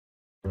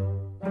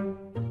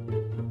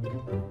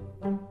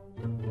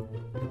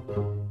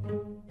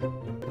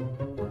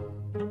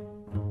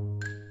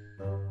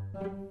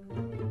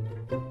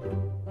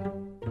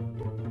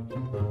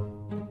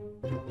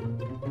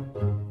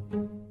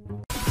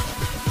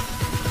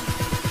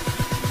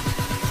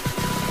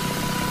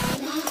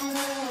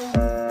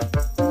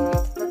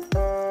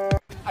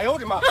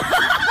嘛。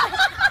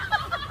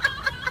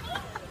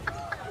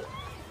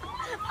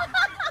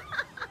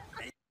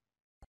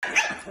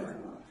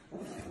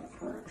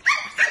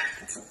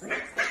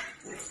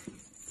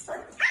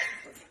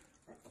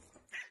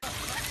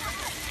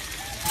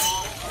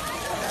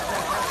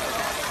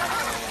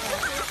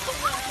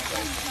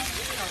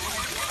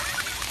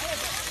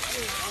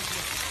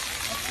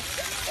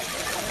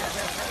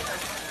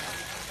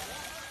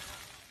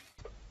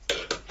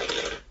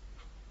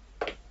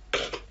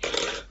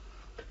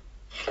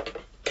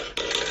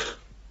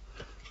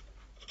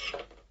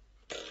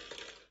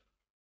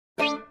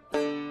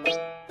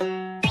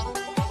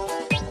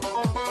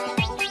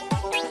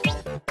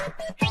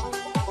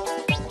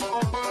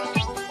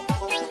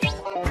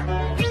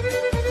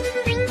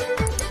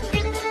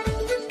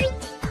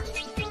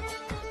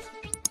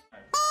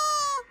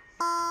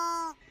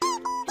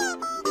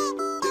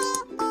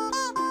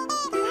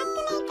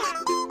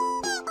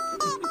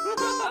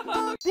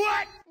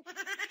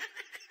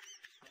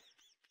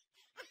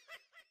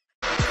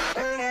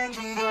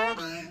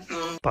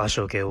把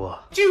手给我。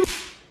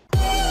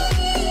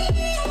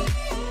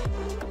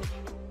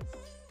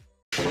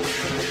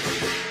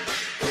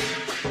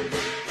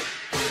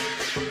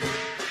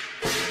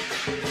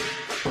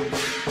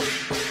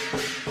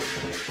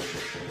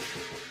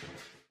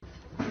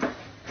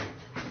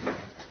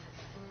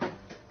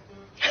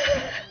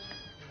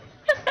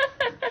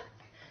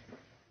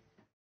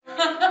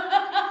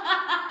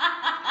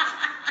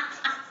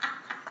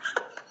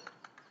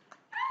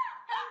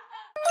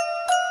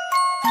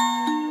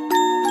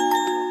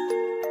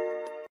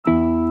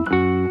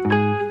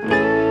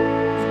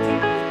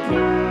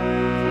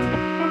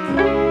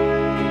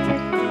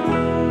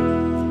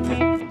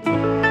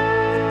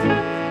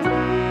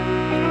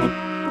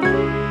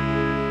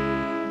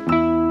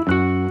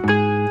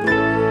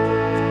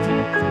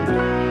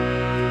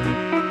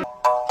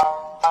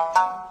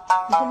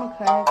这么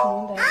可爱，肯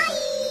定得。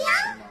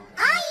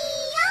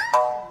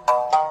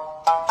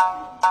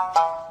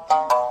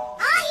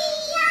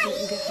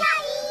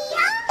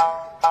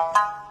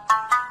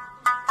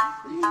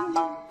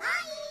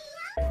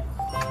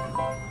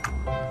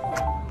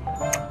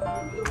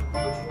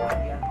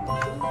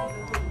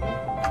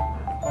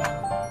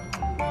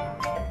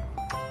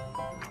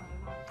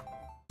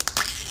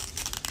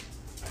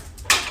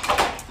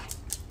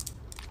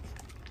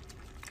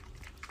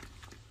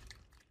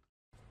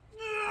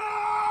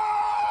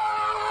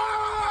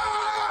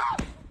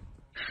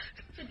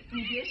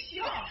你别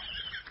笑。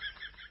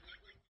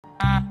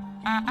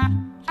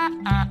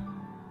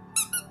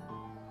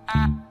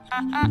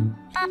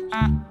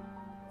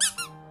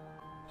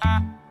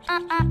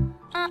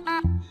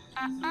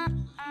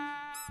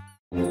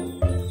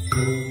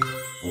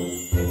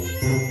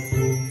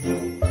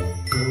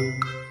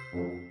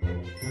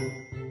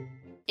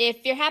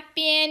If you're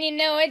happy and you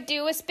know it,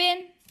 do a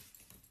spin.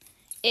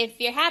 If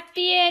you're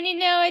happy and you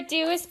know it,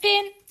 do a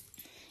spin.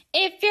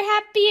 If you're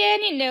happy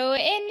and you know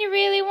it and you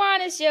really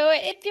want to show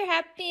it, if you're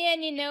happy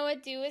and you know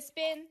it, do a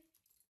spin.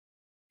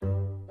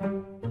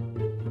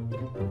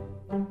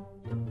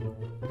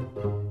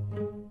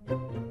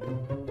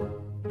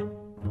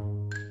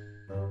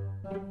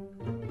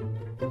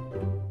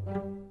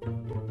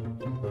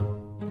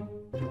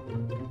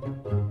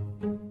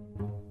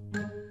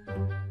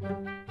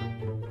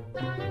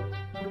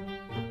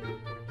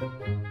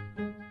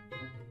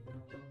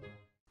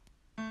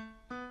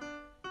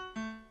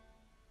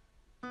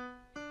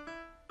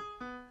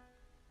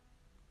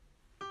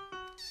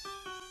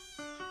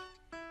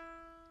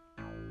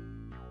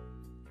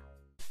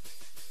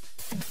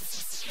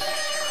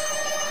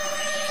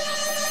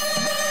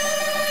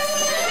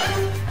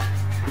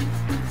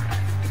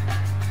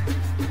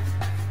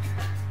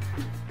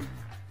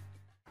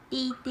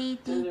滴滴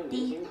滴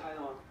滴。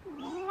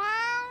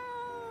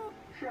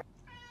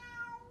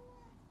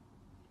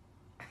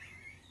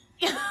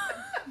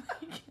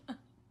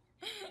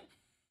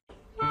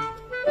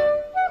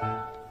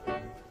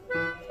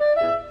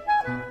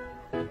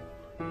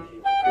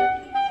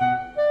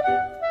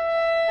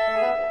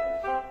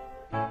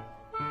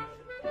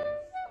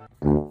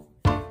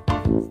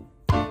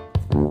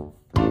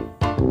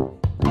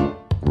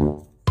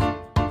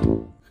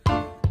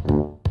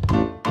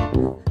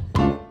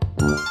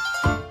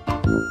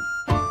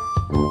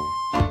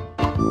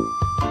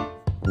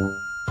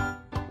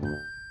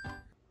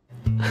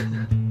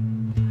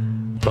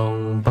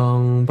蹦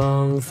蹦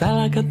蹦，萨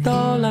拉卡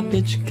多拉，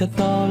别去卡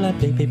多拉，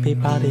哔哔哔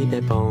吧哩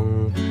别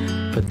蹦。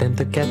Put them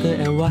together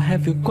and what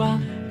have you got？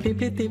哔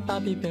哔哔吧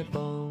哔别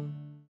蹦。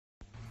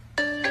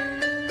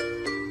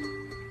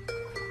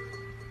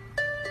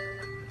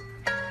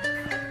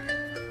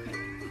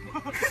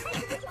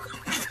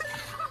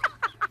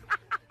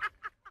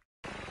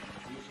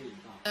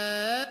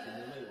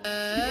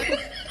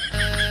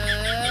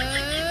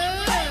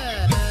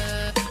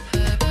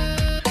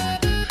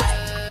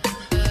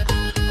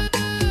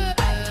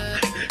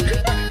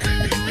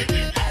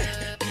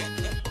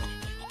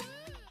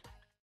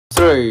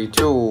3,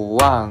 2,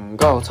 湾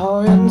高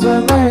草原最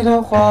美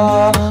的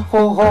花，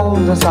火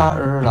红的萨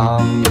日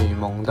朗，一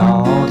梦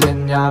到天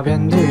涯，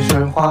遍地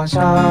是花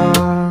香。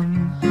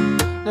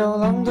流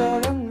浪的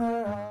人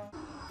儿啊。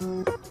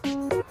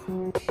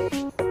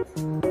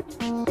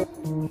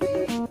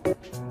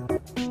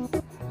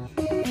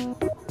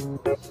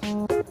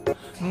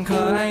 可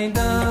爱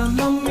的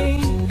猫咪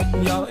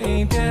有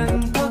一点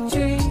淘气，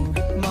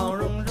毛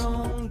茸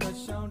茸的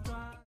小爪。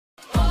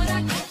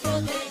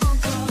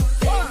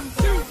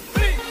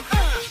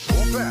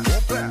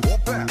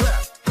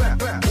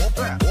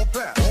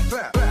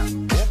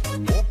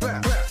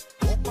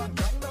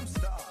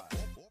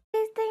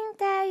Please think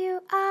that you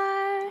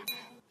are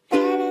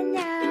better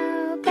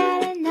now,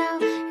 better now.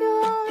 You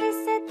only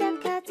said that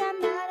 'cause I'm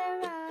not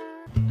around.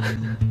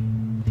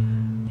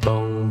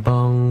 蹦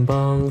蹦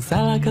蹦，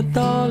萨拉卡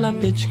多拉，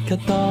比奇卡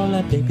多拉，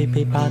哔哔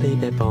哔吧哩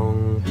呗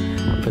蹦。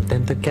Put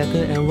them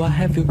together and what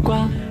have you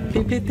got？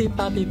 哔哔哔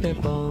吧哔呗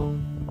蹦。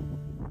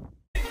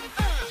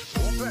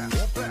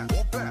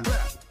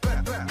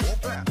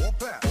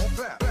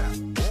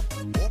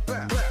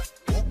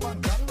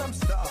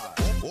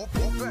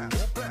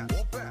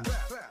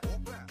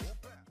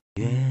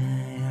月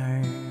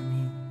儿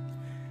明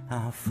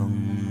啊，风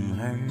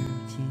儿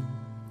静。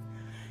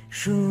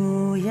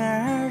 树叶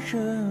儿遮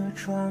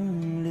窗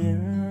棂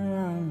儿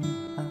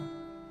啊，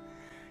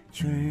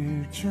蛐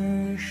儿蛐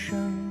儿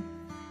声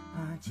啊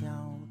叫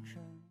着。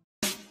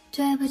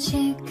对不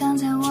起，刚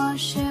才我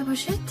是不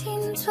是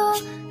听错？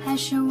还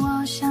是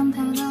我想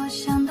太多，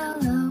想到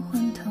了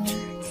昏头？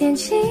天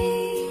气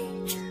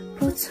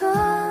不错，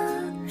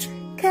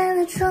开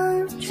了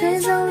窗，吹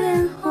走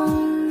脸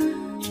红。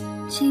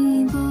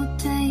进一步，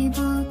退一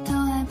步，都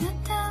来不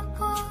打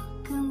破，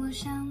跟我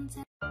想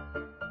在。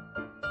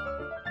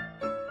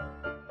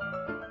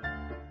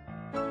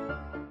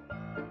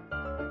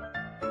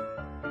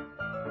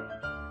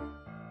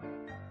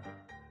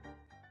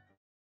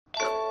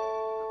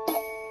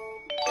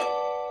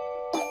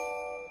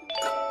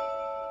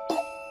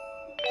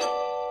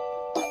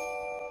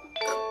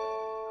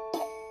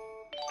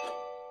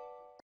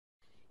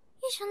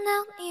 一想到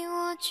你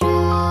我就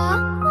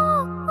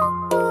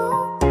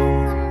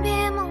恨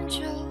别梦久，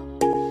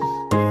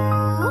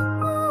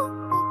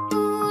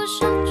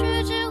伤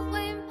却只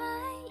会蔓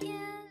延。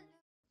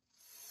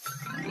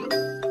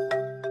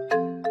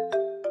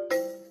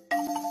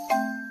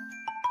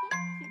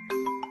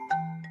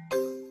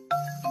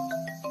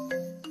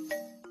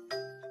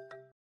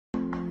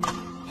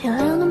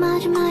夜のま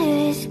じま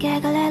ゆす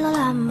けがれる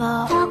乱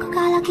暴どこ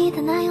から来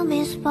たなよ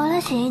みすぼら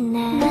しい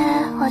ね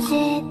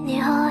星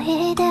にほ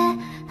いで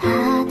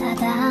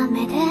温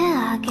めて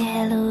あ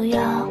げる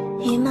よ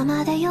今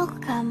までよく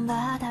頑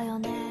張ったよ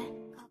ね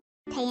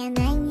太阳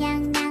暖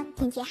洋洋，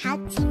天气好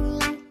晴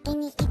朗，给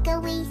你一个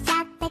微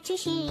笑，带出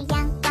是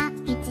阳光，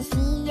日子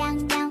喜洋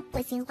洋，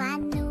我心花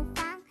怒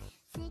放，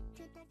四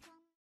处的窗。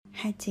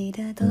还记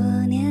得多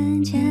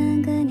年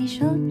前跟你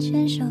手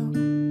牵手，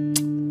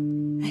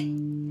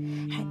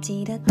还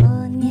记得多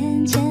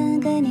年前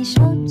跟你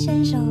手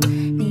牵手，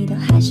你都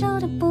害羞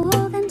的不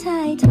敢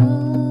抬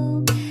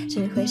头，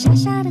只会傻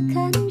傻的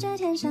看着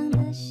天上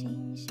的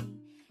星星。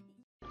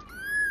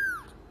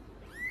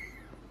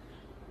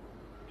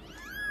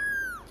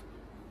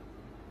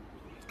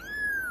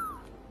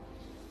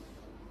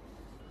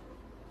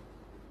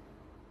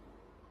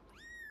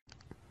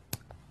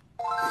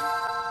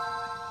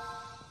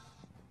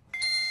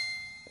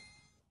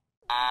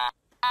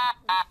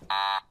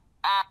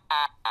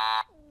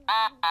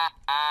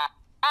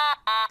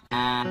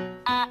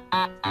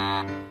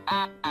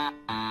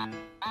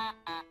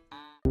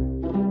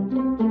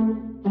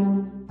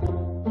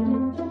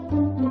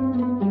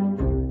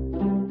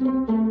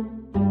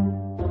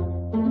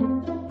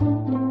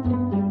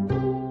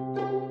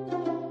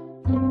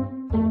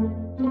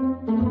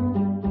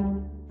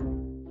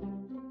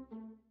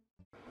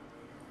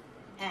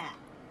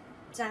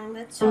长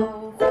得丑，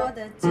活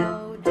得久，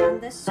长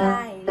得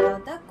帅，老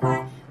得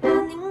快。我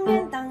宁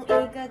愿当一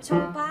个丑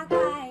八怪，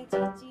积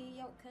极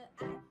又可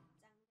爱。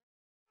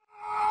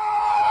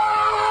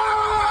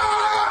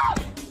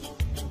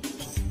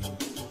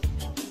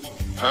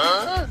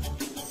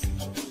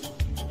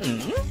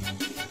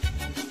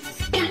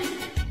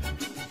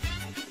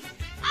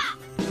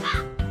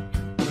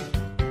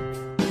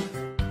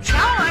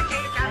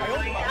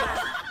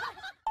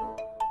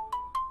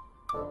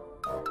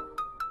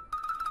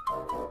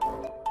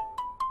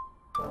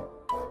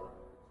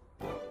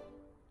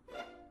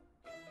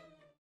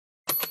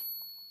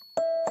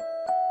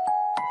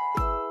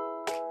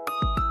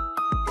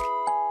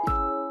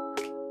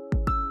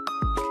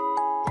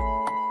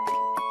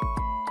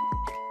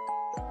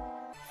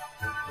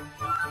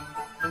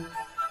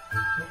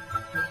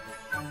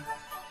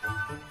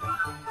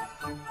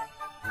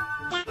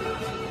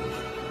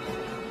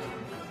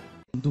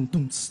咚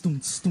咚呲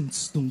咚呲咚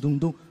呲咚咚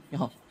咚，你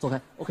好，走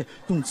开。OK，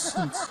 咚呲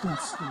咚呲咚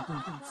呲咚咚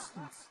咚呲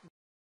咚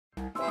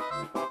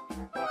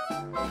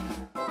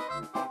呲。